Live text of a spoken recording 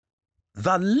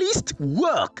The least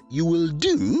work you will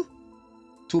do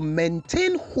to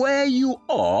maintain where you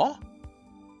are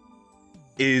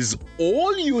is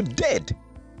all you did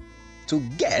to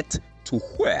get to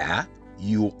where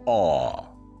you are.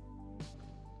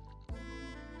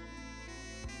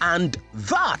 And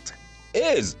that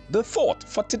is the thought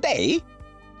for today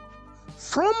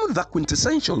from the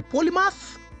Quintessential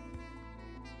Polymath,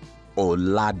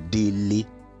 Oladele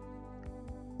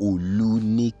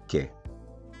Olunike.